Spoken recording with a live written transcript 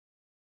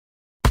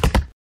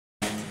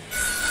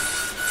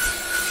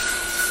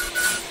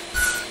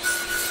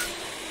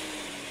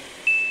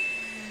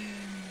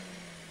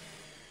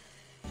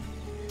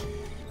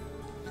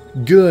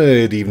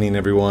Good evening,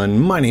 everyone.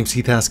 My name's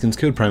Heath, Haskins,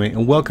 Code Primate,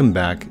 and welcome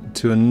back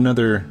to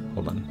another...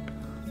 Hold on.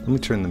 Let me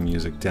turn the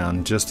music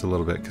down just a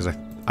little bit, because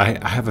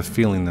I have a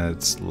feeling that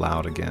it's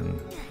loud again.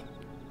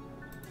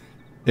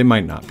 It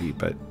might not be,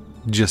 but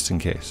just in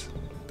case.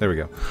 There we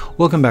go.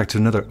 Welcome back to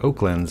another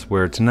Oaklands,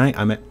 where tonight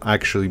I'm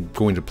actually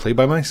going to play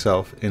by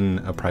myself in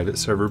a private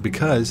server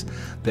because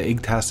the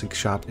Eggtastic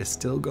shop is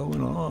still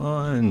going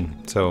on.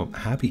 So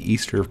happy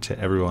Easter to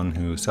everyone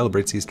who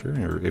celebrates Easter,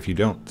 or if you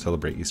don't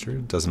celebrate Easter,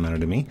 it doesn't matter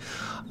to me.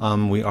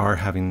 We are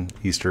having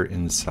Easter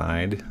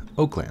inside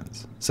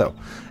Oaklands. So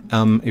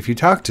if you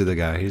talk to the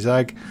guy, he's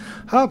like,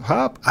 hop,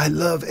 hop, I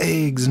love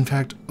eggs. In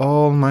fact,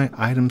 all my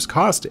items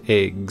cost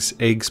eggs.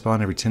 Eggs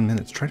spawn every 10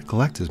 minutes. Try to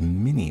collect as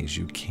many as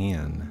you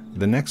can.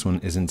 The next one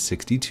is in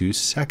 62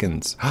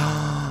 seconds.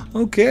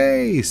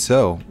 Okay,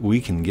 so we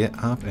can get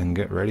up and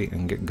get ready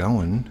and get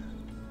going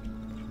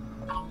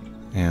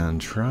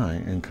and try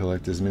and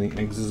collect as many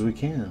eggs as we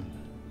can.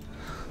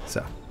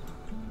 So,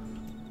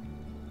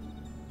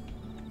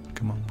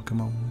 come on, come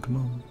on, come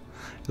on.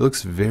 It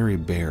looks very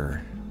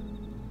bare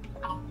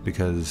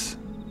because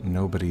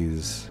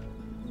nobody's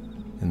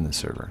in the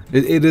server.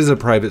 It is a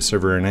private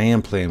server and I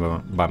am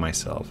playing by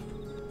myself.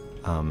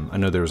 I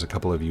know there was a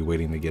couple of you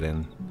waiting to get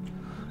in.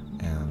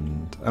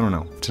 And I don't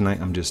know,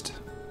 tonight I'm just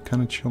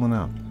kind of chilling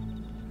out.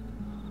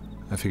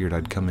 I figured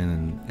I'd come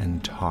in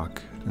and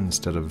talk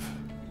instead of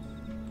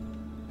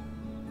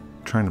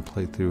trying to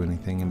play through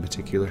anything in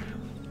particular.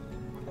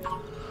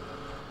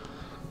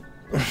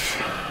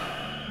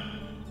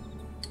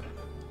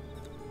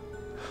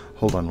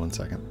 Hold on one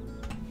second.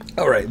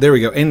 Alright, there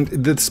we go. And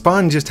the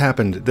spawn just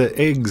happened. The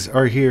eggs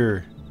are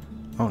here.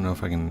 I don't know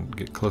if I can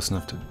get close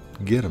enough to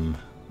get them.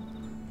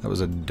 That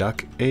was a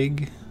duck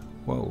egg?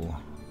 Whoa.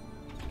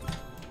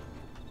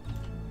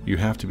 You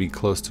have to be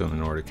close to them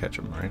in order to catch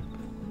them, right?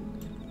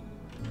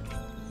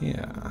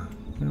 Yeah,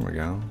 there we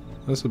go.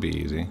 This will be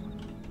easy.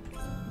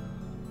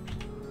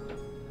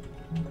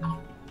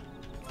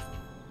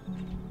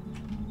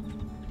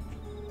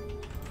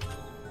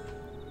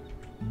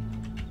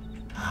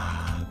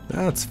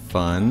 That's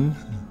fun.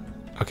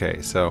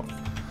 Okay, so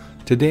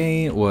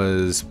today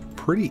was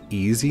pretty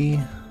easy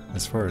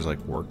as far as like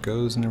work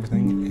goes and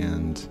everything,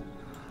 and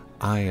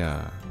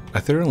I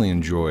thoroughly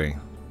enjoy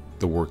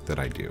the work that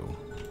I do.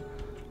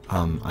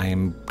 I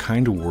am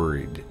kind of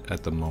worried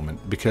at the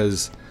moment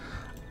because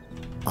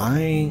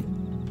I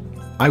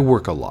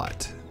work a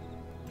lot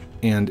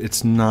and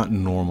it's not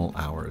normal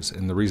hours,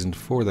 and the reason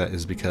for that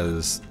is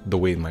because the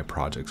way my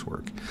projects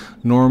work.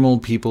 Normal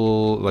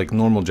people, like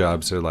normal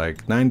jobs, are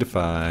like 9 to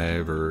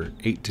 5 or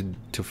 8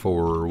 to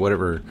 4 or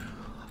whatever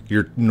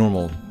your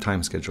normal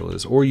time schedule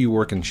is, or you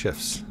work in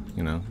shifts.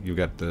 You know, you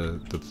got the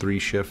 3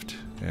 shift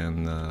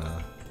and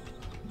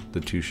the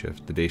 2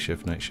 shift, the day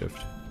shift, night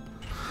shift.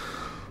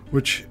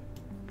 Which,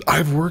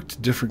 I've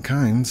worked different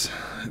kinds.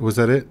 Was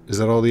that it? Is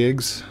that all the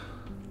eggs?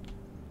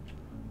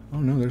 Oh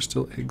no, there's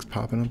still eggs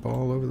popping up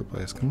all over the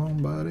place. Come on,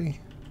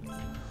 buddy.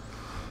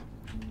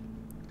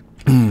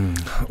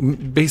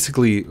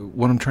 Basically,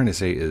 what I'm trying to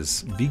say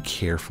is be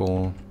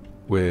careful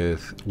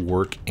with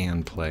work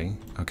and play,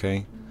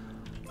 okay?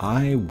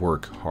 I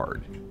work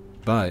hard,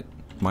 but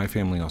my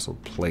family also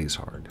plays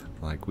hard.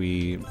 Like,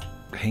 we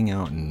hang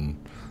out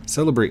and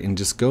celebrate and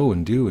just go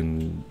and do,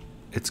 and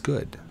it's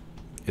good.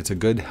 It's a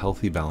good,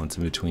 healthy balance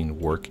in between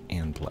work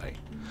and play.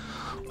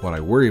 What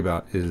I worry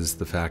about is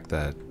the fact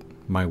that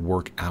my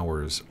work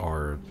hours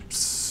are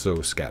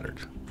so scattered.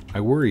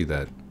 I worry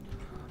that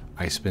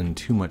I spend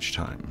too much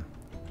time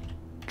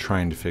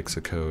trying to fix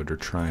a code or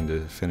trying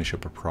to finish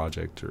up a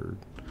project or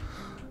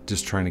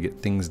just trying to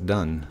get things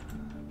done.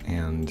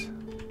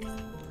 And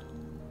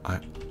I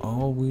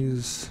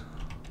always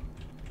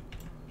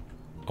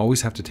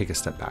have to take a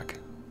step back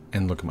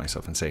and look at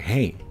myself and say,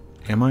 hey,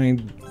 am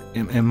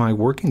I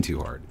working too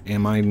hard?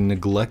 Am I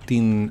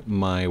neglecting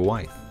my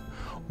wife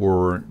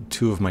or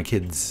 2 of my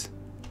kids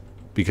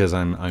because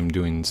I'm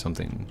doing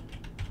something?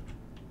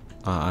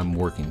 I'm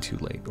working too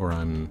late, or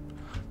I'm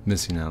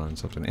missing out on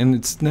something. And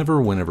it's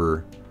never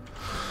whenever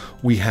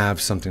we have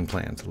something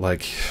planned.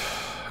 Like,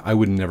 I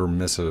would never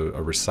miss a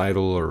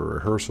recital or a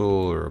rehearsal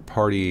or a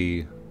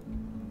party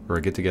or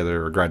a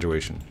get-together or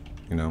graduation.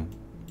 You know,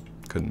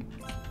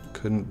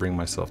 couldn't bring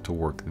myself to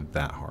work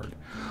that hard.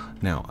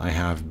 Now, I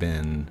have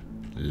been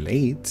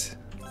late,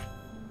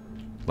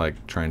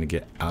 like trying to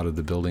get out of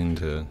the building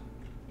to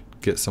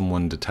get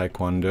someone to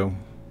Taekwondo.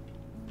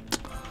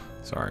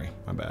 Sorry,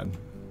 my bad.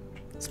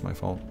 It's my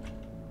fault.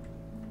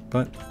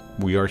 But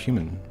we are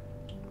human.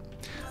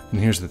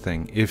 And here's the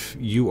thing. If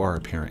you are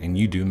a parent and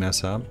you do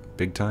mess up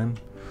big time,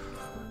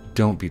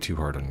 don't be too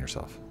hard on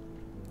yourself.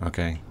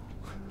 Okay?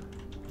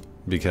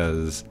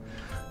 Because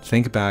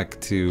think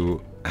back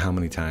to how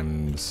many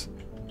times...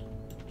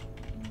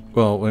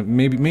 Well,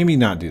 maybe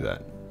not do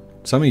that.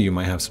 Some of you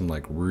might have some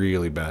like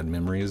really bad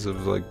memories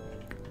of like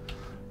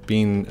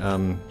being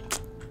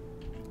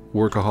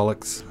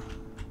workaholics.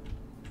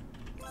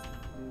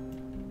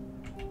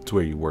 It's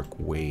where you work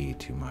way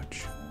too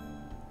much.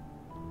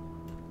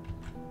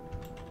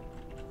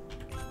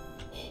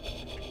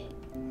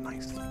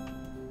 Nice.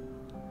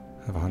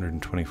 I have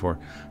 124.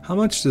 How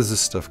much does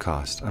this stuff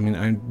cost? I mean,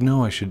 I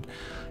know I should...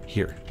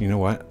 Here, you know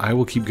what? I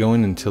will keep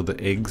going until the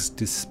eggs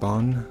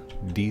despawn.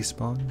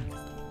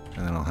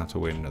 And then I'll have to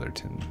wait another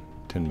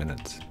 10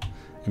 minutes.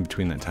 In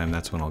between that time,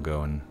 that's when I'll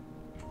go and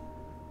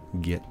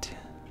get...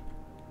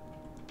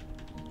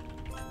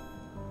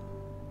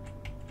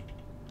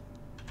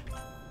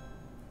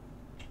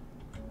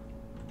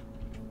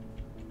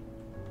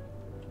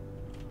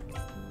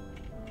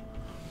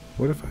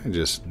 What if I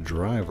just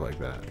drive like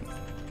that?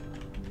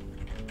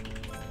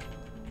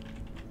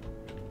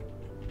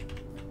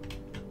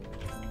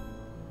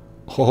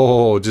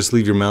 Oh, just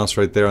leave your mouse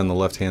right there on the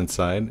left-hand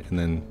side, and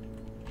then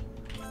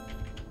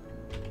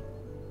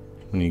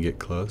when you get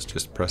close,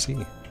 just press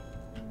E.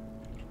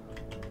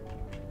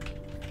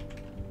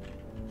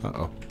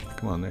 Uh-oh.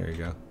 Come on, there you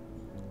go.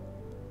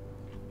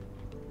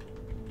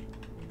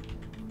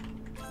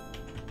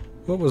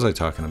 What was I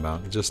talking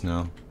about just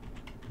now?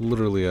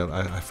 Literally,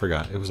 I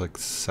forgot. It was like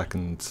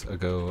seconds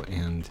ago,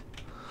 and...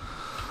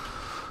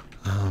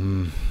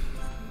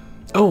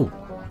 Oh!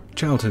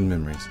 Childhood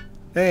memories.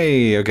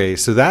 Hey, okay,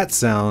 so that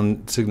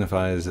sound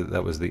signifies that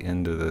that was the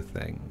end of the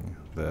thing.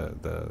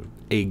 The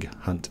egg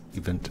hunt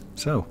event.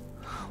 So,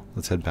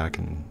 let's head back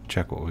and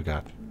check what we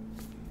got.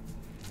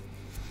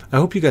 I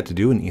hope you got to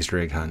do an Easter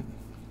egg hunt.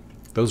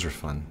 Those are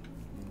fun.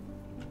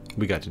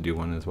 We got to do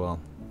one as well.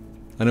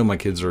 I know my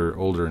kids are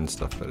older and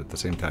stuff, but at the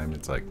same time,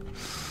 it's like...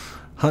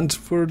 Hunt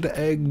for the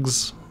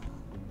eggs.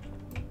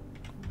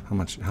 How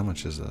much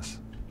is this?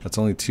 That's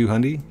only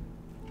 200?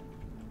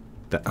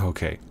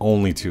 Okay,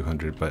 only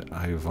 200, but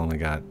I've only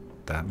got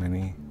that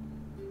many.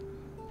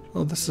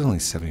 Oh, this is only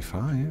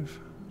 75.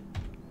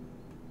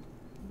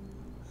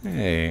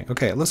 Hey,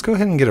 okay, let's go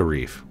ahead and get a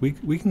reef.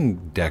 We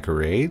can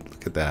decorate.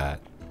 Look at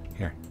that.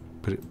 Here,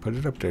 put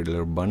it up there,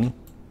 little bunny.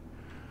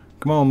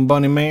 Come on,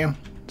 bunny man.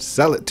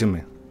 Sell it to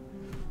me.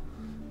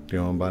 Do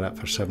you want to buy that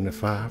for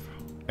 75?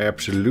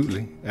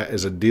 Absolutely. That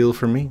is a deal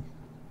for me.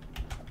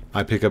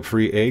 I pick up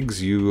free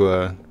eggs.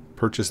 You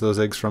purchase those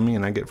eggs from me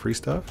and I get free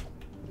stuff.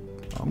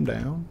 I'm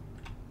down.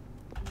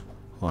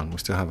 Hold on. We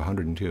still have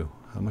 102.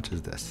 How much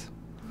is this?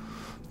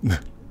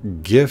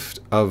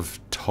 Gift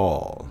of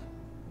Tall.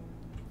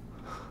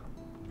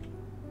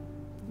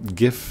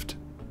 Gift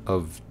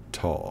of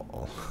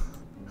Tall.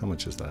 How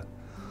much is that?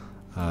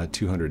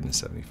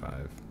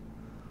 275.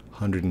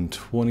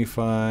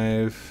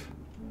 125.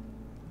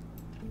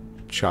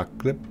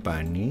 Chocolate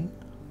bunny.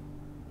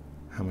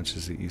 How much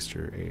is the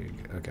Easter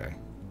egg? Okay.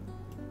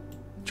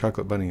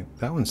 Chocolate bunny.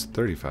 That one's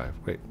 35.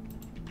 Wait.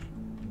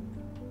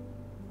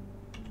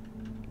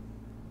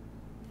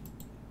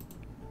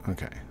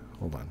 Okay.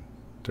 Hold on.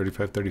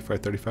 35, 35,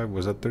 35.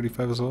 Was that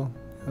 35 as well?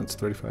 Yeah, it's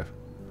 35.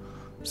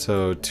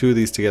 So 2 of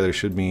these together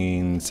should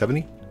mean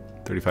 70.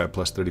 35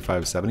 plus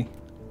 35 is 70.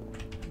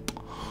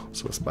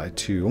 So let's buy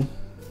 2.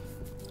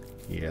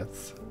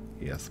 Yes.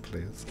 Yes,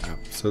 please.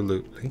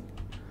 Absolutely.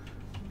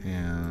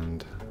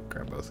 And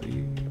grab both of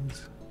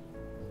these.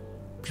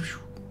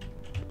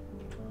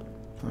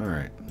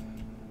 Alright.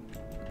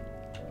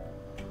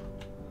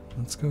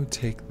 Let's go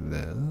take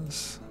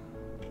this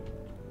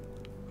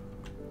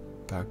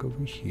back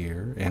over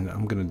here, and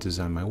I'm going to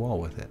design my wall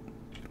with it.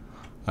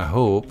 I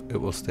hope it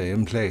will stay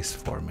in place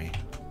for me.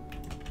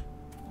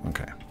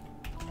 Okay.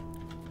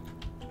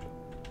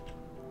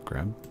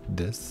 Grab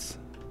this.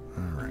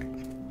 Alright.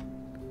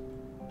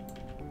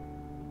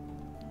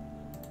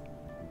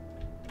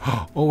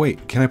 Oh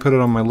wait, can I put it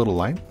on my little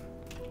light?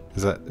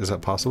 Is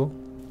that possible?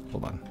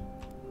 Hold on.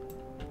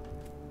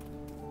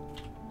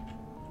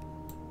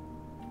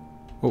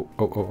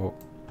 Oh.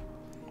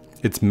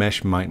 Its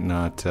mesh might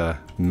not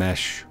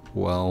mesh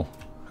well.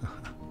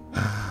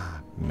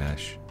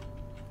 Mesh.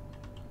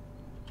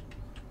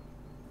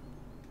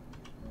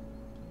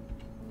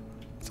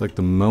 It's like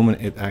the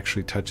moment it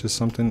actually touches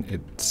something,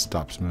 it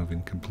stops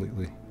moving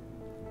completely.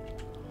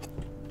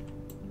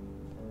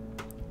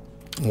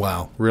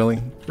 Wow,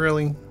 really?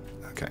 Really?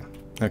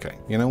 Okay,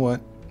 you know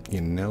what?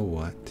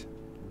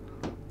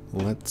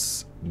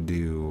 Let's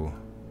do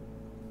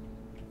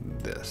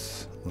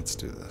this. Let's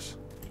do this.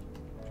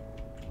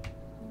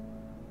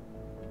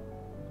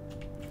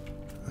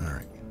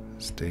 Alright,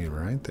 stay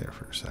right there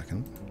for a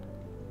second.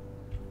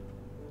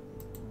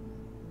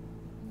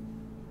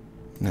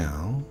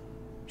 Now,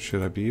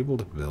 should I be able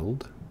to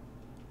build?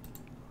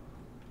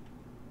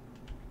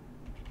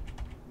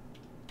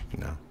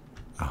 No.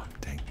 Oh,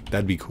 dang.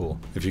 That'd be cool.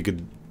 If you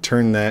could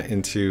turn that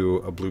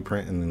into a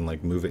blueprint and then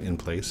like move it in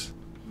place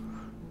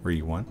where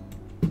you want.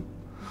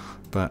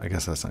 But I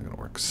guess that's not going to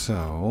work.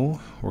 So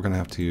we're going to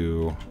have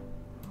to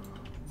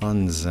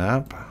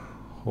unzap,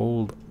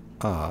 hold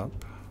up.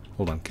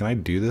 Hold on. Can I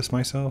do this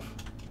myself?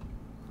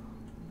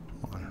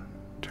 Hold on.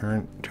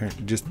 Turn,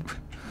 just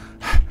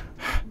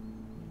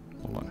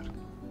hold on.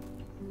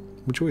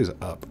 Which way is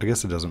up? I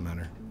guess it doesn't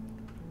matter.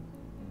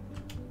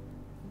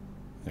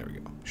 There we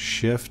go.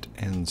 Shift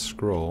and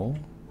scroll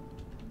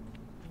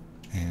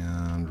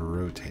and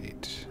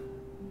rotate.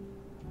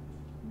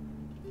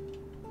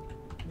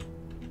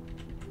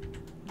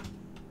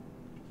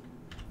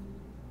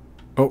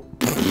 Oh,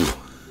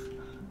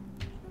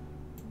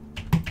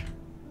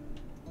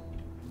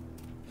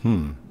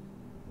 Wait.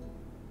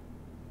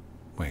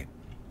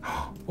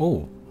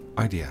 Oh,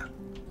 idea.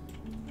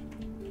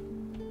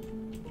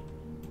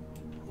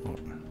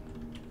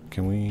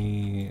 Can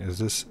we... Is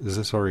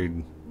this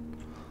already...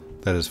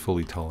 That is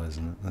fully tall,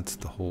 isn't it? That's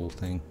the whole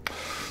thing.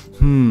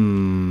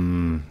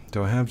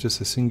 Do I have just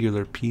a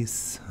singular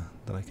piece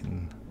that I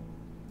can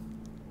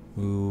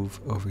move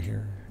over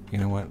here? You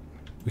know what?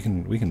 We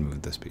can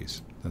move this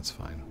piece. That's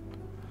fine.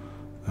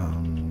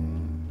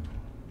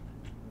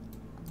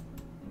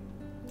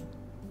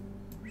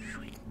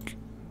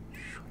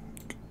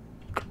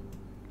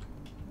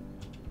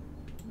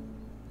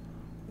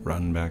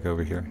 Run back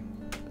over here.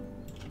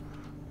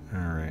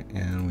 Alright,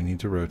 and we need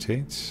to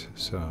rotate,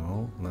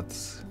 so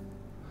let's...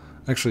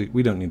 Actually,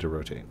 we don't need to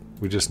rotate.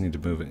 We just need to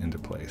move it into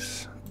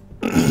place.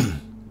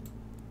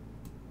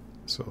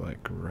 So like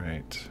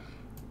right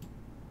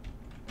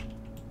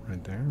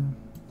there,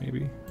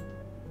 maybe?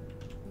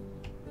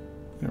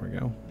 There we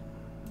go.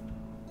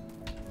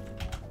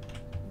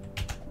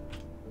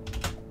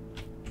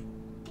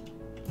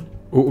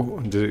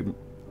 Oh,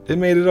 it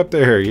made it up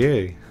there,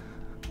 yay.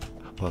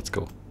 Let's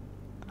go.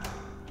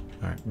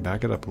 Alright,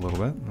 back it up a little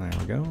bit. There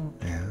we go.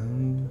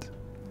 And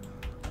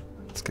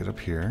let's get up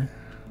here.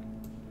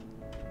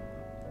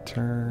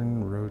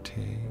 Turn,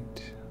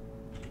 rotate.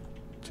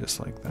 Just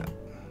like that.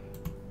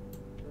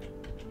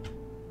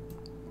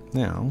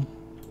 Now,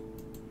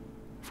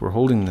 if we're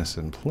holding this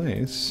in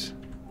place,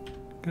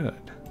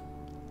 good.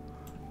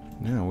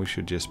 Now we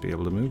should just be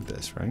able to move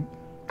this, right?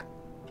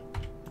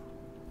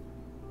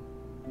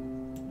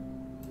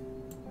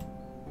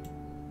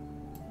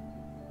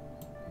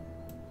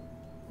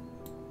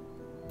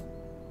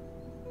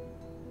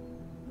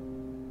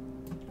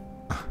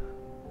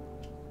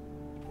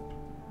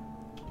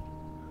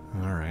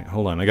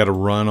 Hold on, I gotta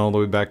run all the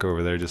way back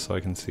over there just so I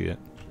can see it.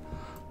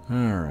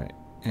 Alright,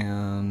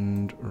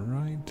 and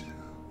right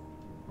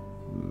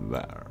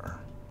there.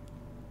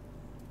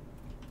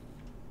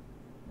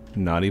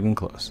 Not even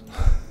close.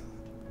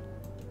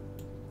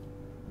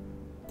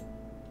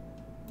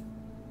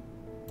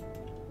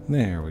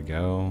 There we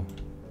go.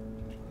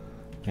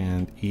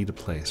 And E to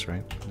place,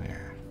 right?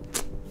 There.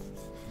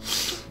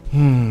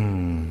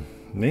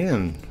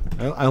 Man,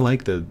 I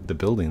like the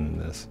building in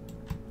this.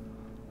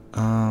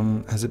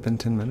 Has it been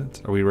 10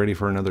 minutes? Are we ready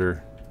for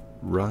another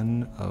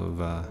run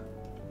of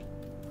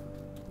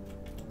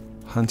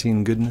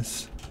hunting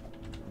goodness?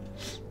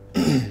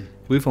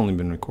 We've only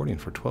been recording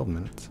for 12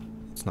 minutes.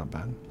 It's not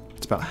bad.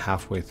 It's about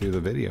halfway through the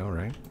video,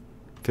 right?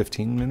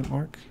 15-minute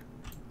mark?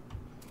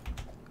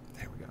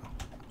 There we go.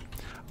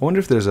 I wonder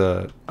if there's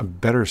a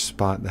better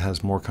spot that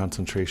has more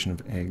concentration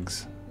of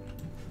eggs.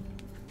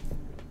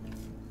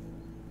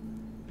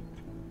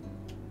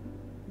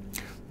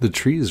 The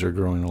trees are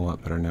growing a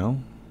lot better now,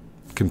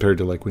 compared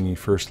to like when you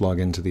first log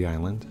into the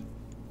island.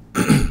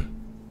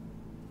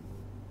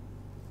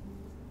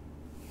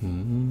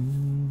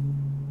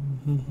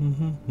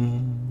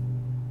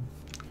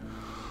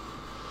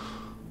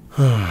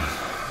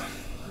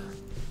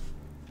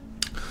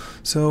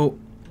 So,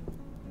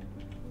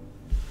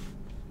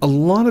 a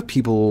lot of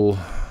people...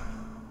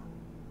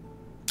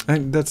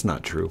 that's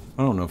not true.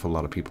 I don't know if a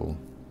lot of people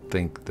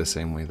think the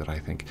same way that I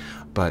think,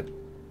 but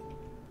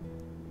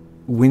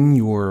when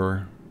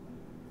you're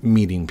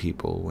meeting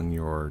people, when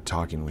you're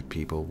talking with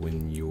people,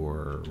 when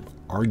you're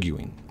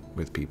arguing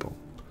with people,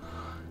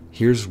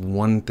 here's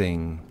one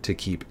thing to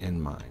keep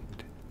in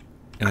mind.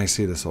 And I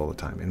say this all the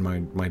time,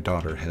 and my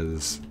daughter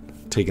has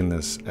taken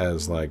this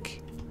as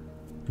like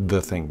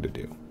the thing to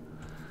do.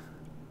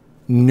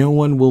 No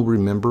one will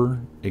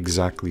remember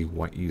exactly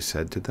what you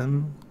said to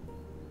them,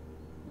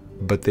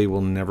 but they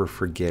will never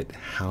forget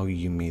how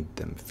you made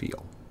them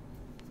feel.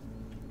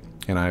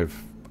 And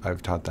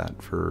I've taught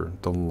that for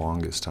the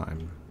longest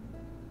time,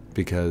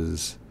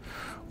 because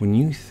when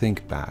you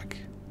think back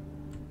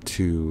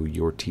to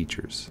your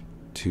teachers,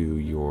 to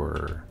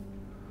your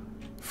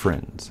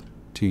friends,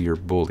 to your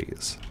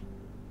bullies,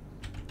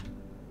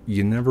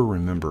 you never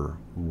remember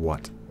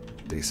what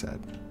they said.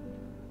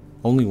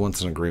 Only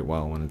once in a great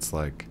while, when it's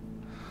like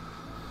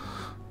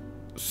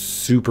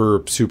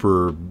super,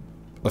 super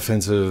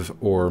offensive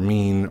or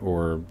mean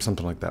or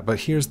something like that. But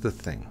here's the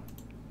thing.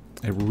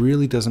 It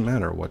really doesn't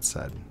matter what's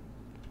said.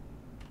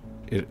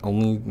 It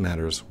only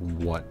matters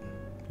what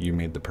you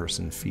made the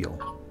person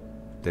feel.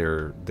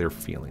 Their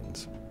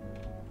feelings.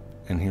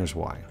 And here's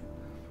why.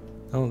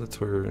 Oh,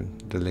 that's where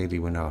the lady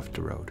went off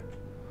the road.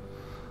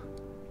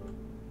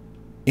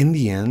 In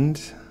the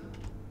end,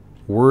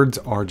 words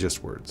are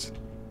just words.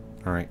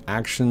 Alright,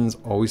 actions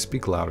always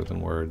speak louder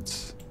than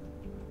words.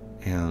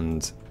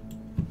 And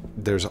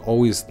there's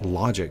always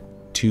logic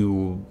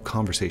to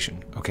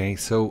conversation, okay?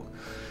 So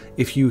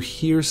if you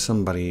hear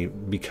somebody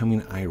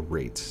becoming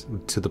irate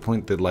to the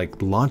point that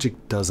like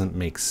logic doesn't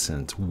make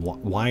sense,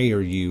 why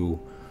are you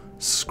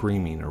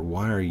screaming or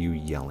why are you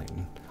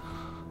yelling?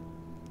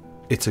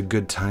 It's a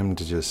good time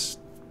to just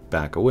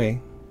back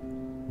away,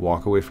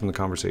 walk away from the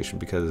conversation,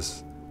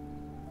 because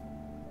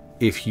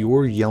if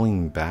you're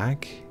yelling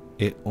back,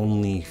 it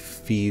only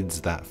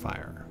feeds that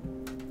fire.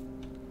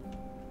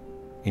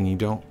 And you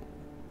don't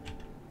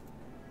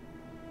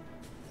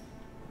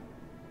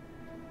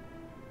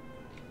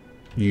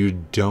You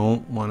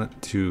don't want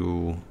it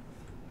to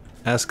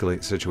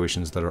escalate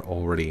situations that are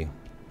already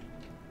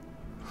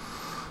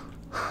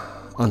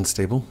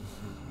unstable,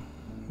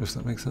 if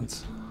that makes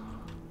sense.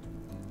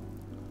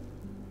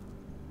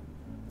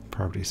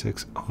 Property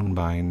 6, owned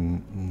by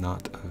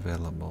not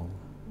available.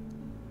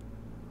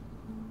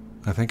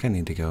 I think I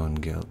need to go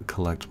and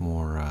collect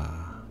more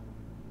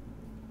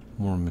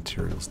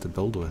materials to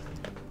build with.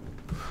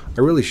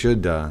 I really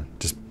should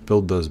just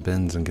build those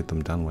bins and get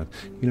them done with.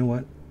 You know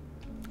what?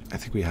 I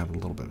think we have a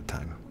little bit of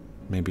time.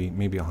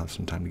 Maybe I'll have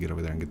some time to get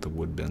over there and get the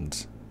wood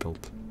bins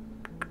built.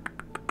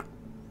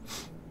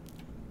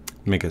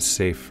 Make it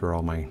safe for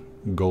all my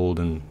gold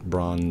and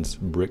bronze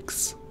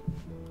bricks.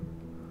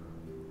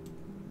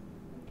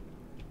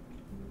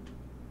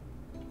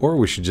 Or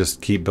we should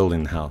just keep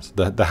building the house.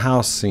 The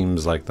house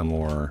seems like the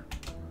more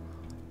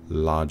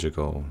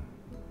logical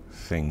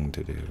thing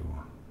to do.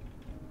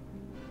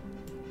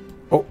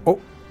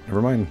 Oh,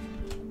 never mind.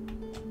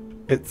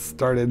 It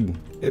started.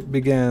 It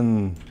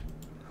began.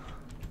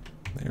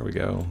 There we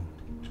go.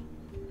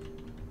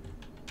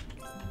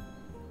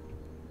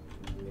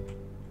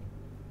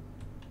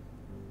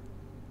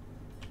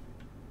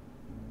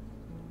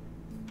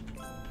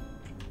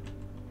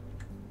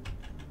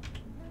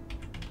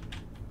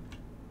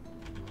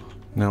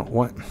 Now,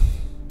 what?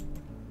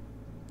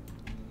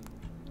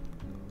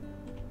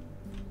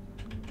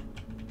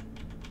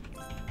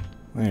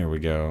 There we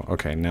go.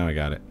 Okay, now I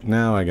got it.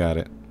 Now I got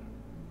it.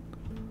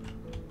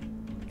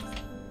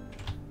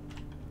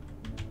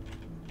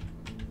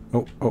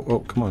 Oh,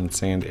 come on,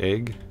 sand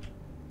egg.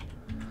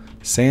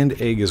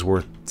 Sand egg is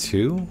worth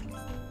 2.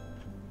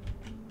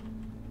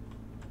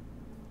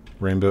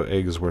 Rainbow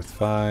egg is worth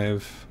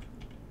 5.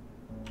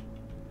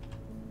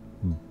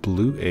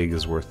 Blue egg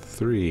is worth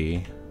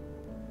 3.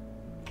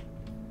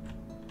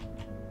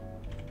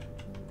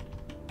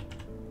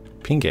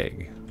 Pink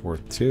egg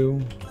worth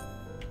 2.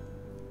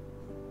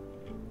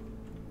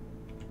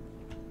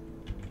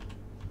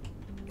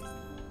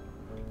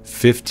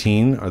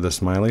 $15 are the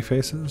smiley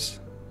faces.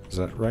 Is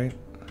that right?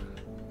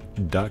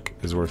 Duck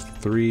is worth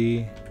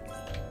 3.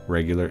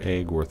 Regular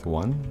egg worth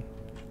 1.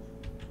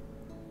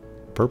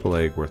 Purple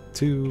egg worth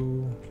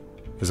 2.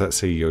 Does that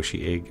say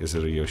Yoshi egg? Is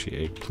it a Yoshi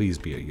egg? Please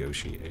be a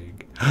Yoshi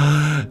egg.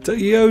 It's a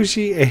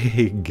Yoshi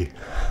egg.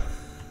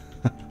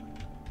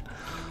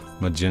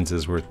 Magenta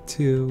is worth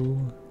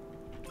 2.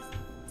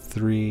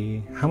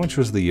 3. How much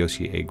was the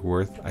Yoshi egg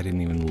worth? I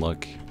didn't even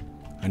look.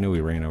 I know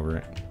we ran over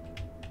it.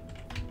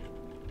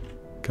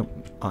 Come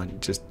on,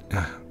 just...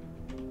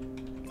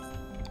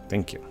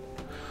 Thank you.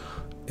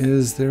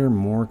 Is there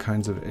more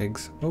kinds of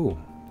eggs? Oh,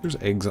 there's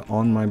eggs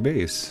on my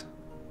base.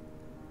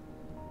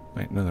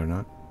 Wait, no they're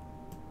not.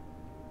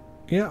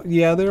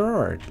 Yeah, there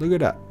are. Look at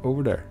that.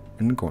 Over there,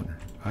 in the corner.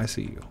 I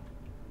see you.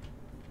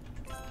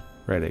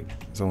 Red egg.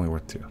 It's only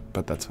worth 2,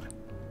 but that's fine.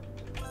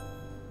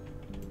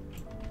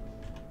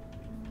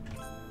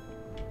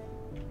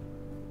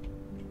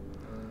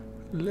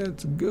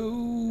 Let's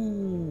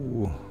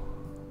go.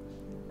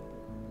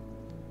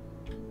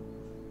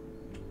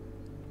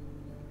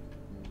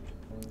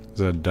 Is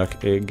that a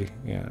duck egg?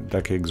 Yeah,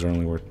 duck eggs are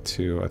only worth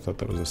 2. I thought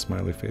that was a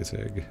smiley face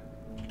egg.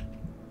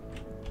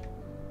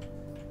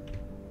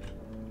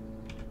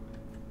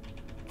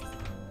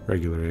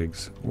 Regular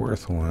eggs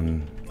worth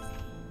 1.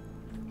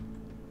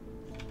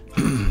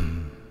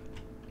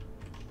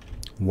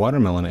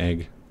 Watermelon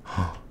egg.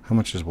 How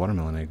much is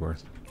watermelon egg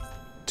worth?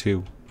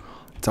 2.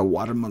 It's a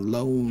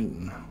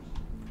watermelon.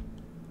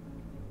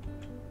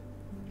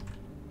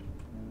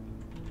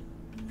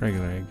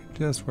 Regular egg,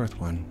 just worth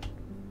 1.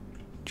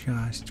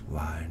 Just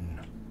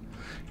 1.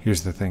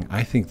 Here's the thing.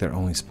 I think they're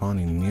only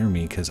spawning near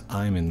me because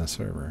I'm in the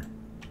server.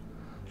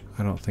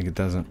 I don't think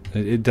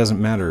it doesn't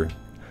matter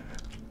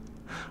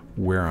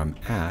where I'm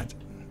at.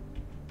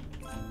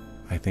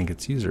 I think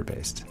it's user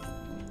based.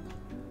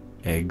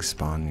 Eggs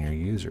spawn near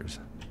users.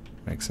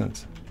 Makes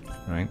sense,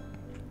 right?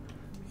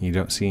 You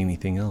don't see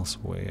anything else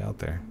way out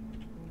there.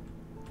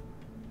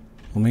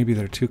 Well, maybe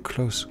they're too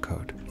close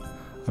code.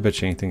 I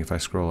bet you anything if I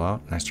scroll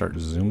out and I start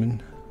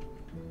zooming.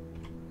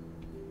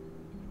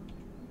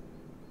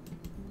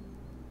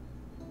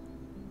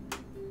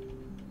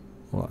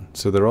 Hold on.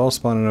 So they're all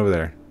spawning over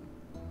there.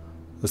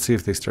 Let's see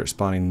if they start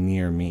spawning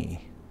near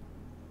me.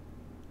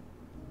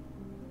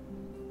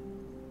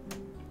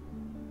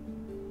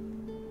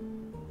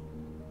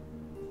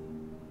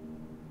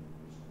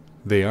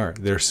 They are.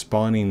 They're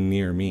spawning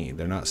near me.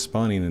 They're not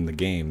spawning in the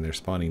game. They're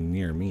spawning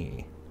near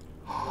me.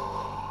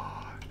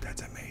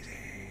 That's amazing.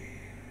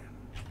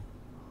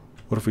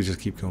 What if we just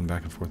keep going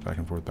back and forth, back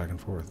and forth, back and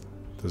forth?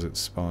 Does it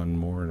spawn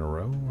more in a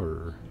row,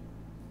 or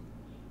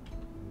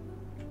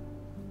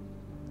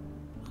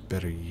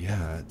better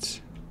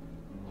yet?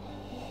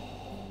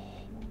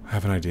 I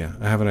have an idea.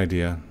 I have an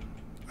idea.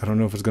 I don't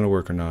know if it's going to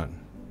work or not.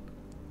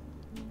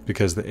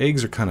 Because the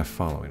eggs are kind of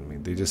following me.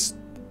 They just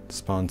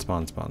spawn,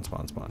 spawn, spawn,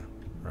 spawn, spawn.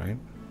 Right?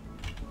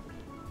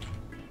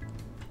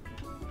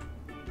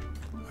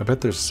 I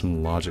bet there's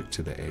some logic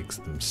to the eggs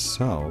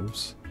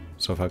themselves.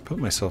 So if I put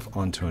myself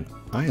onto an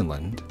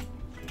island,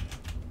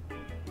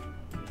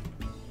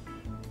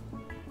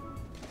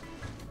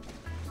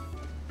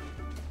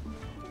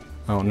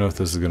 I don't know if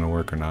this is going to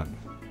work or not.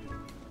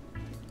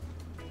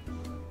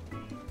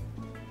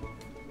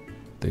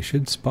 They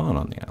should spawn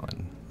on the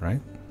island, right?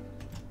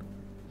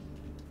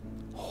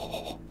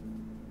 Oh.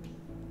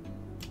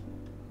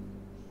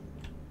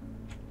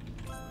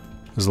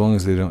 As long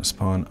as they don't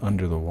spawn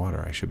under the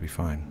water, I should be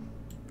fine.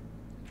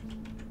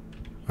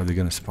 Are they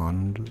going to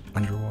spawn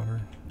underwater?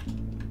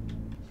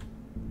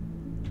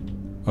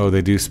 Oh,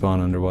 they do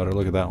spawn underwater.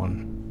 Look at that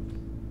one.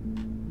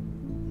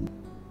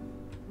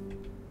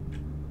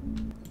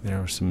 There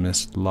was some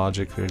missed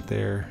logic right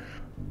there.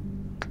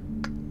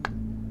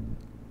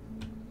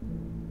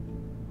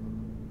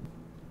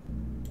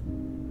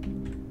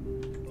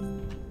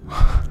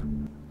 I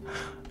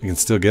can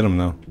still get them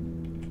though.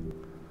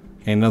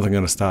 Ain't nothing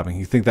gonna stop me.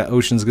 You think that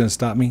ocean's gonna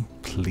stop me?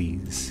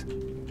 Please.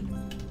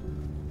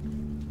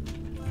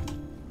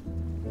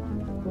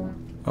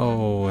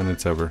 Oh, and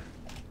it's over.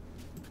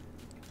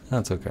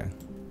 That's okay.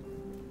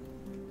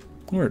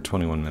 We're at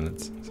 21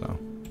 minutes, so.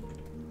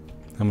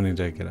 How many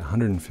did I get?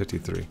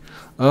 153.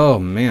 Oh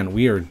man,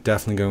 we are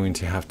definitely going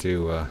to have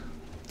to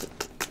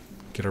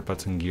get our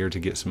butts in gear to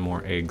get some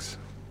more eggs.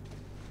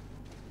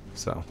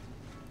 So.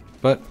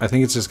 But I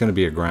think it's just gonna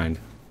be a grind.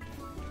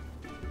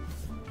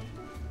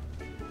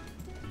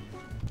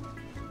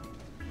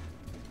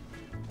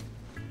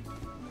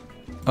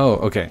 Oh,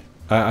 okay.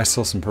 I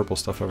saw some purple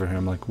stuff over here.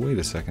 I'm like, wait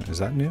a second, is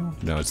that new?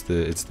 No, it's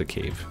the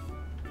cave.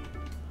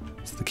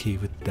 It's the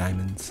cave with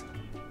diamonds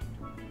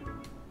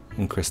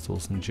and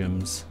crystals and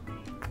gems.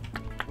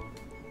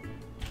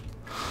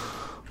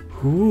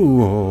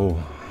 Ooh,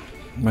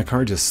 my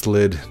car just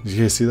slid. Did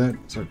you guys see that?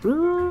 It's like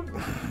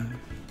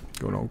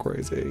going all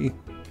crazy.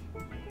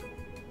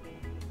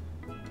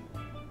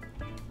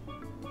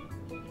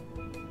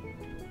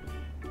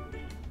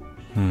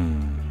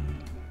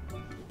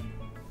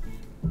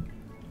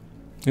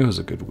 It was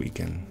a good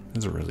weekend. It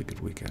was a really good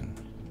weekend.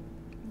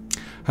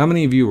 How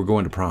many of you were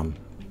going to prom?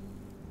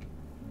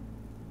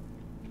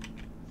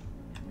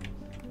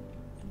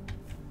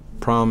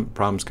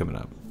 Prom's coming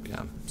up.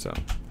 Yeah, so.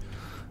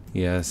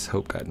 Yes,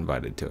 Hope got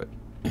invited to it.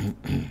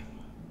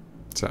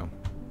 So.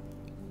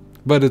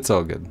 But it's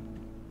all good.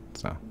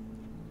 So.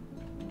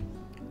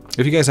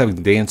 If you guys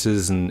have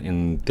dances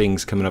and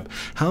things coming up,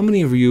 how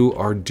many of you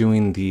are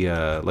doing the,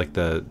 like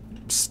the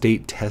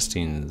state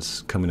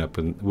testings coming up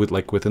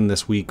within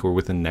this week or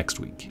within next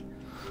week?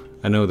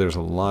 I know there's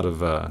a lot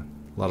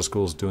of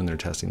schools doing their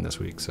testing this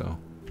week, so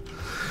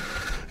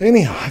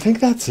anyhow, I think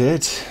that's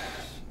it.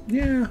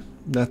 Yeah,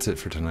 that's it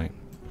for tonight.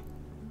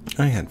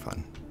 I had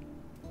fun.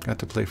 Got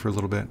to play for a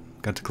little bit,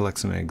 got to collect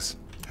some eggs,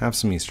 have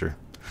some Easter.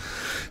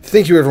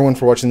 Thank you everyone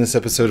for watching this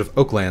episode of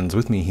Oaklands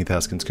with me, Heath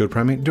Haskins, Code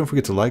Primate. Don't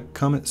forget to like,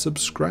 comment,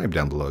 subscribe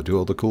down below. Do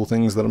all the cool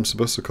things that I'm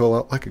supposed to call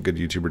out like a good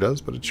YouTuber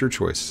does, but it's your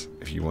choice.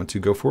 If you want to,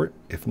 go for it.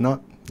 If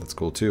not, that's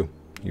cool too.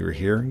 You were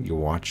here, you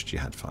watched, you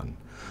had fun.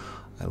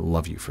 I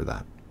love you for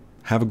that.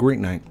 Have a great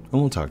night,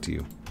 and we'll talk to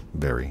you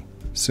very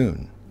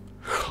soon.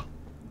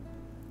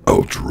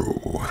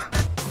 Outro.